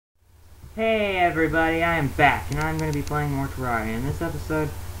Hey everybody, I am back, and I'm going to be playing more Terraria. In this episode,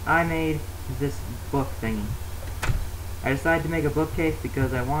 I made this book thingy. I decided to make a bookcase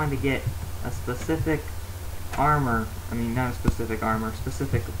because I wanted to get a specific armor, not a specific armor,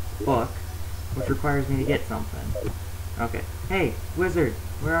 specific book, which requires me to get something. Okay, hey, wizard,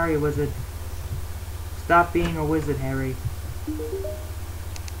 where are you, wizard? Stop being a wizard, Harry.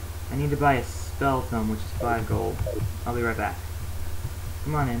 I need to buy a spell tome, which is 5 gold. I'll be right back.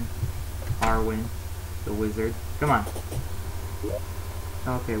 Come on in. Arwen, the wizard. Come on.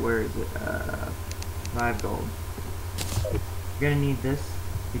 Okay, where is it? 5 gold. You're gonna need this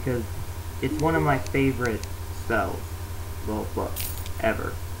because it's one of my favorite spells. Well, books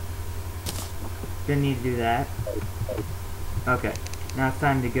ever. Gonna need to do that. Okay, now it's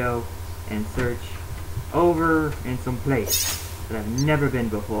time to go and search over in some place that I've never been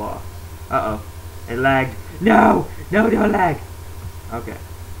before. Uh-oh. It lagged. No! No, don't lag! Okay.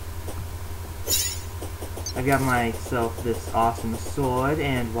 I got myself this awesome sword,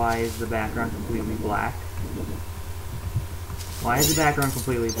 and why is the background completely black? Why is the background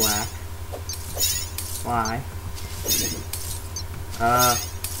completely black? Why?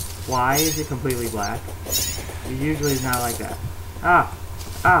 Why is it completely black? It usually is not like that. Ah!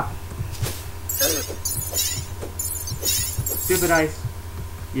 Ah! Stupid ice!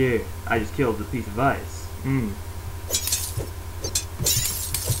 Yeah, I just killed a piece of ice.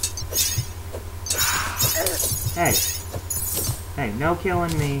 Hey. Hey, no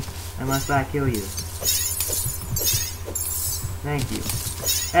killing me unless I kill you. Thank you.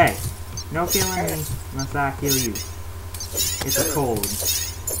 Hey, no killing me unless I kill you. It's a code.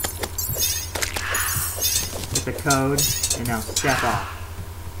 It's a code, and now step off.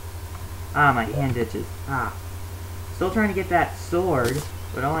 Ah, my hand itches. Ah. Still trying to get that sword,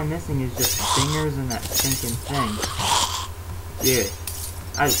 but all I'm missing is just fingers and that stinking thing. Yeah.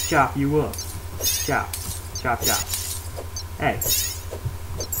 I just chop you up. Chop. Chop, chop. Hey.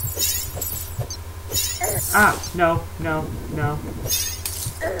 Ah! No, no, no.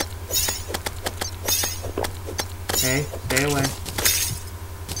 Hey, stay away.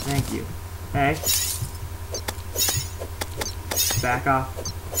 Thank you. Hey. Back off.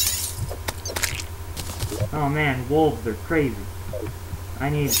 Oh man, wolves are crazy. I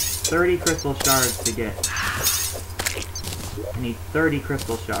need 30 crystal shards to get... I need 30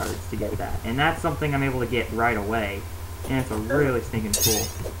 crystal shards to get that. And that's something I'm able to get right away. And it's a really stinking cool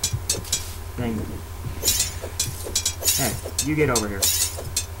thing. Hey, you get over here.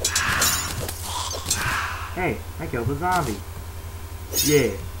 Hey, I killed a zombie.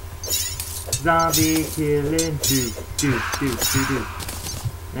 Yeah. Zombie killing. Do.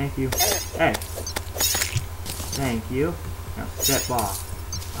 Thank you. Hey. Thank you. Now step off.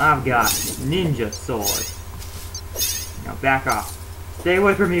 I've got ninja sword. Now back off. Stay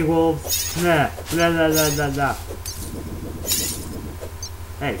away from me, wolves. Nah. La la la la la.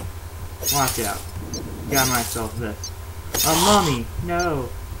 Hey, watch out. Got myself this. A mummy. No.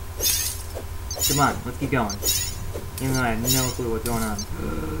 Come on, let's keep going. Even though I have no clue what's going on.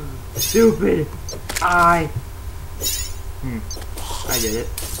 Stupid. I did it.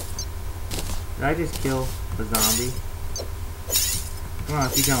 Did I just kill a zombie? Come on,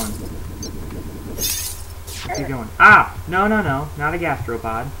 let's keep going. Let's keep going. Ah! No, no, no. Not a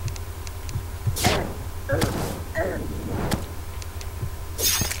gastropod.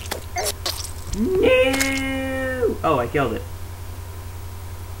 No! Oh, I killed it.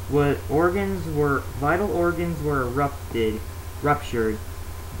 Vital organs were ruptured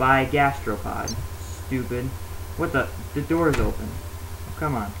by a gastropod. Stupid. What the door's open. Oh,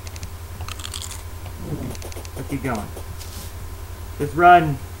 come on. Let's keep going. Just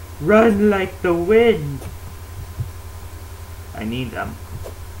run! Run like the wind! I need them.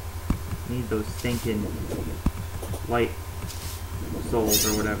 Need those stinking light souls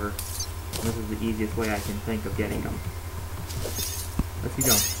or whatever. This is the easiest way I can think of getting them. Let's keep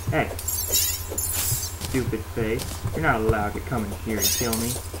going. Hey! Stupid face. You're not allowed to come in here and kill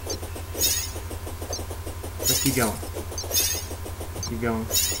me. Let's keep going. Keep going.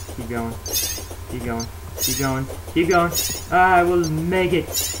 Keep going. Keep going. Keep going. Keep going. I will make it.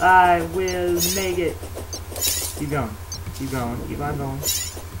 I will make it. Keep going. Keep going. Keep on going.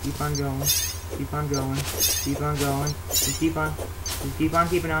 Keep on going. Keep on going. Keep on going. Just keep on. Just keep on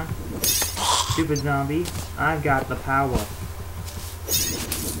keeping on. Stupid zombie. I've got the power.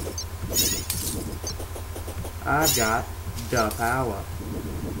 I've got the power.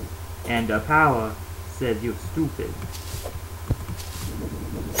 And the power says you're stupid.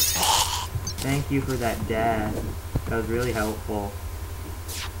 Thank you for that dash. That was really helpful.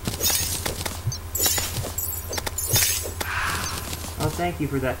 thank you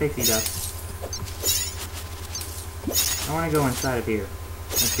for that pixie dust. I want to go inside of here.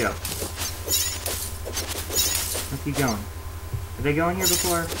 Let's go. Let's keep going. Did I go in here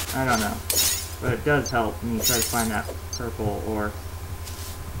before? I don't know. But it does help when you try to find that purple or...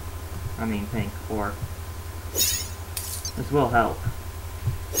 I mean pink or... This will help.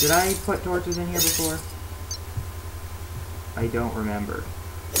 Did I put torches in here before? I don't remember,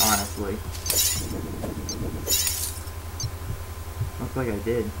 honestly. Looks like I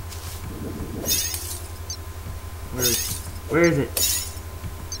did. Where is it?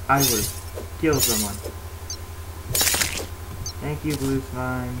 I would have killed someone. Thank you, blue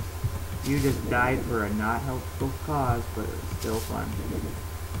slimes. You just died for a not helpful cause, but it was still fun.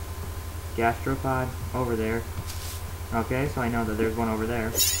 Gastropod over there. Okay, so I know that there's one over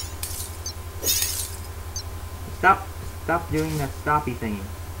there. Stop doing that stoppy thingy.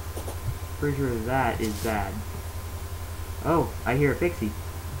 Pretty sure that is bad. Oh, I hear a pixie.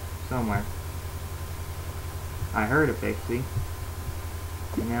 Somewhere. I heard a pixie.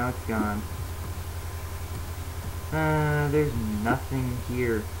 And now it's gone. There's nothing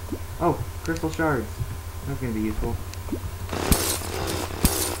here. Oh, crystal shards. That's gonna be useful.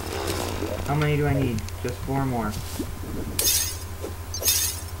 How many do I need? Just 4 more.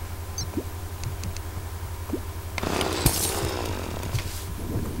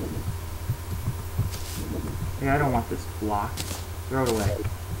 Hey, I don't want this block. Throw it away.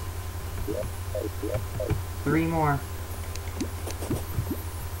 3 more.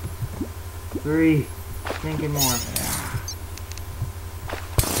 3. Thinking more.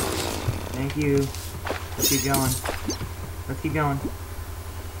 Thank you. Let's keep going. Let's keep going.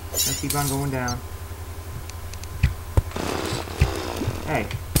 Let's keep on going down. Hey.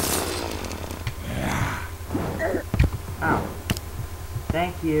 Ow.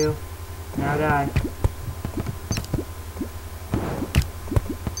 Thank you. Now die.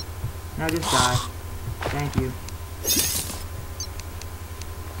 Now just die. Thank you.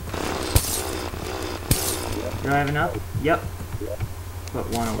 Do I have enough? Yep. Put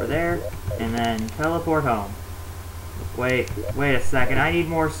 1 over there, and then teleport home. Wait a second. I need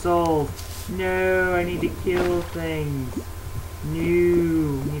more souls. No, I need to kill things. No,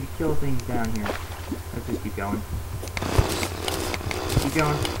 I need to kill things down here. Let's just keep going. Keep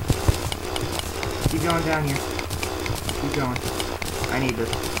going. Keep going down here. Keep going. I need this.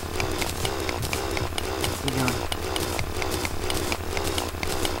 Keep going.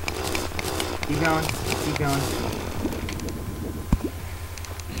 Keep going. Keep going.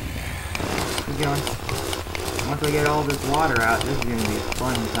 Keep going. Once I get all this water out, this is going to be a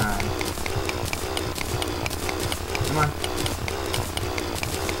fun time. Come on.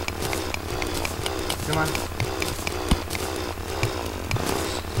 Come on.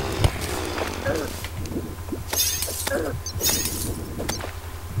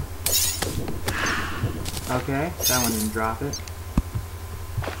 Okay, that one didn't drop it.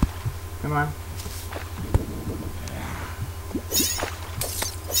 Come on.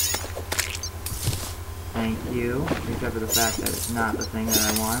 Thank you, except for the fact that it's not the thing that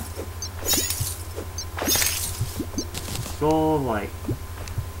I want. Soul of Light.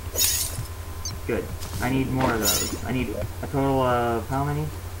 Good. I need more of those. I need a total of how many?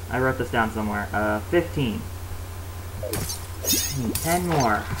 I wrote this down somewhere. 15. I need 10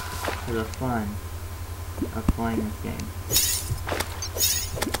 more for the fun of playing this game.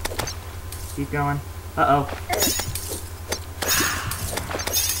 Keep going. Uh-oh.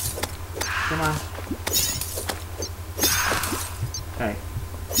 Come on. Hey.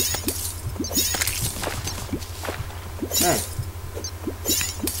 Hey.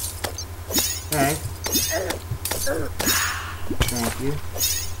 Hey. Thank you.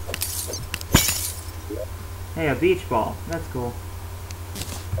 Hey, a beach ball. That's cool.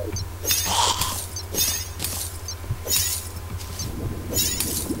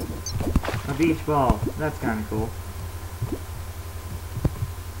 A beach ball. That's kind of cool.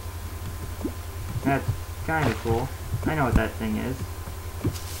 That's kind of cool. I know what that thing is.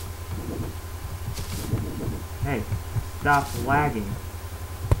 Hey, stop lagging.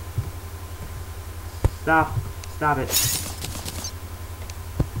 Stop. Stop it.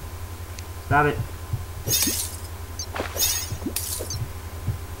 Stop it.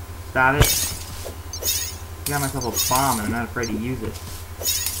 Stop it. Got myself a bomb and I'm not afraid to use it.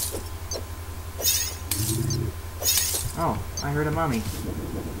 Oh, I heard a mummy.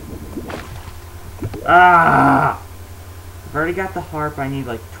 Ah! I've already got the harp. I need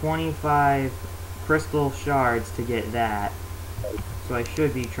like 25 crystal shards to get that. So I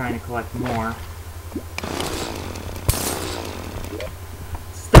should be trying to collect more.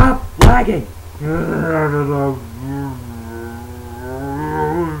 Stop lagging!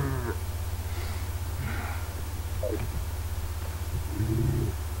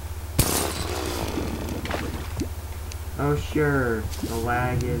 Oh sure, the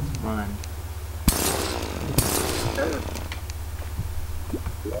lag is fun.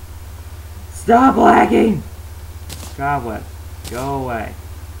 Stop lagging! Cobweb, go away.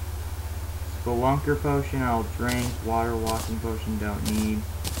 Spelunker potion, I'll drink. Water walking potion, don't need.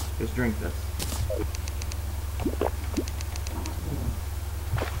 Just drink this.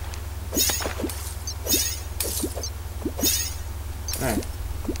 Hey.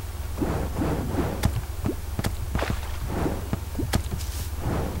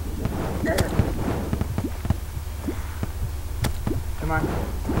 Come on.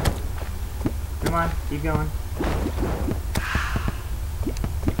 Come on, keep going.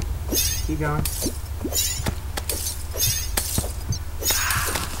 Keep going.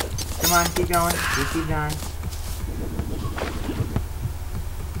 Come on, keep going. Just keep going.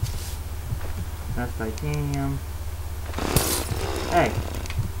 That's titanium. Hey.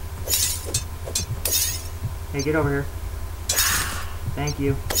 Hey, get over here. Thank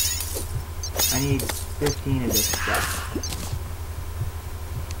you. I need 15 of this stuff.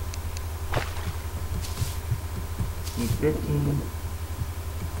 Need 15.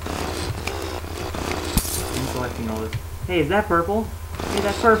 I'm collecting all this. Hey, is that purple? Hey,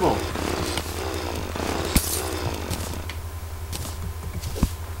 that's purple.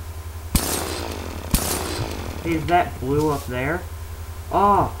 Hey, is that blue up there?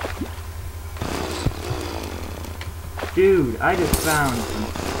 Oh! Dude, I just found some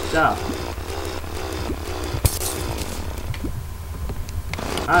stuff.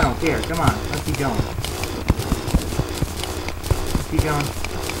 I don't care. Come on, let's keep going. Let's keep going.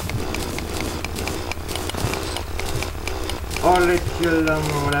 Orliculum,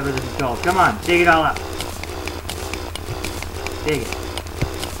 or whatever this is called. Come on, dig it all up. Dig it.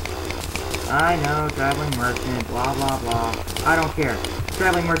 I know, traveling merchant, blah blah blah. I don't care.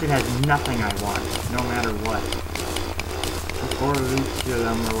 Traveling merchant has nothing I want, no matter what.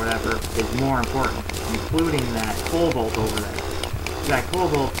 Orliculum, or whatever, is more important, including that cobalt over there. That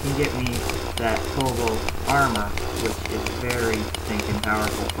cobalt can get me that cobalt armor, which is very stinking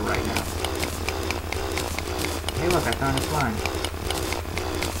powerful for right now. Hey look, I found a slime.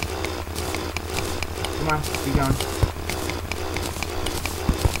 Come on, keep going.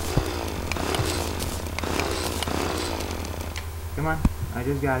 Come on, I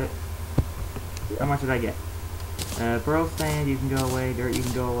just got it. How much did I get? Pearl sand, you can go away. Dirt, you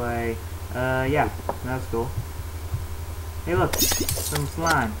can go away. Yeah, that's cool. Hey look, some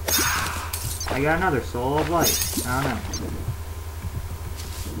slime. I got another soul of light. I don't know.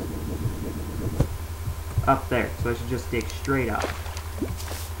 Up there, so I should just dig straight up.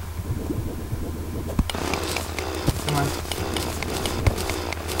 Come on.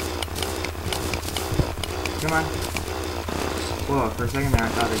 Come on. Whoa, for a second there I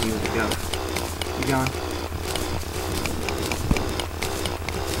thought that he was a ghost. Keep going.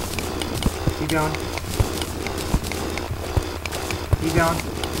 Keep going. Keep going.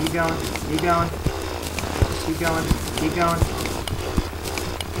 Keep going. Keep going. Keep going. Keep going.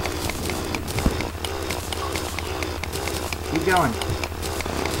 Keep going.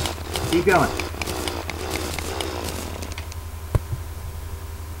 Keep going.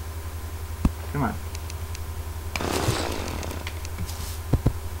 Come on.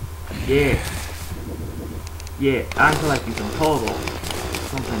 Yeah. Yeah, I'm collecting some cobalt.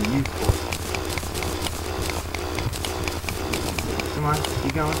 Something useful. Come on,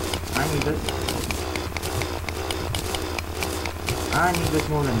 keep going. I need this. I need this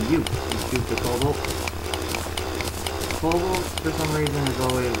more than you stupid cobalt. Cobalt, for some reason, is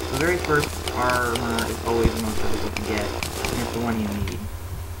always... the very first armor is always the most difficult to get, and it's the one you need.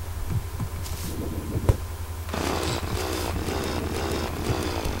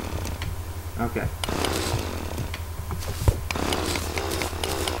 Okay.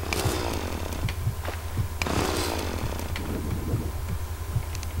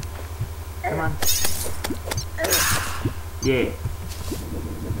 Come on. Yeah.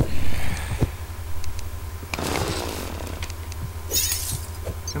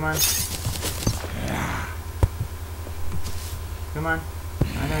 Come on. Come on.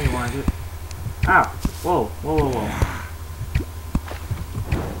 I know you wanted it. Ow! Whoa, whoa, whoa, whoa.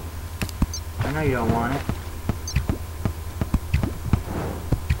 I know you don't want it.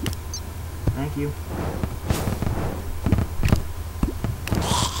 Thank you.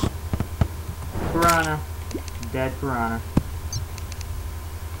 Piranha. Dead piranha.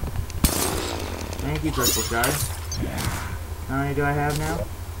 Thank you, crystal shard. How many do I have now?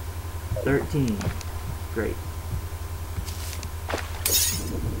 13. Great.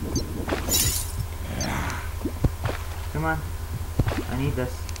 Come on. I need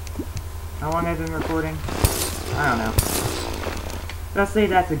this. How long have I been recording? I don't know. But I'll say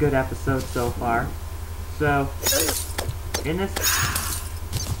that's a good episode so far. So, in this,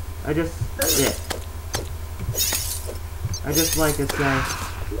 I just like to say,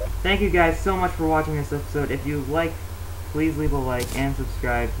 thank you guys so much for watching this episode. If you like, please leave a like and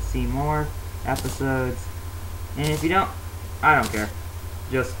subscribe to see more episodes. And if you don't, I don't care.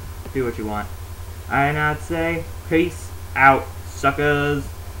 Just do what you want. And I'd say, peace out, suckers.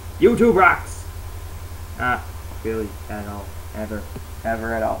 YouTube rocks! Not really at all. Ever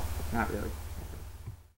at all. Not really.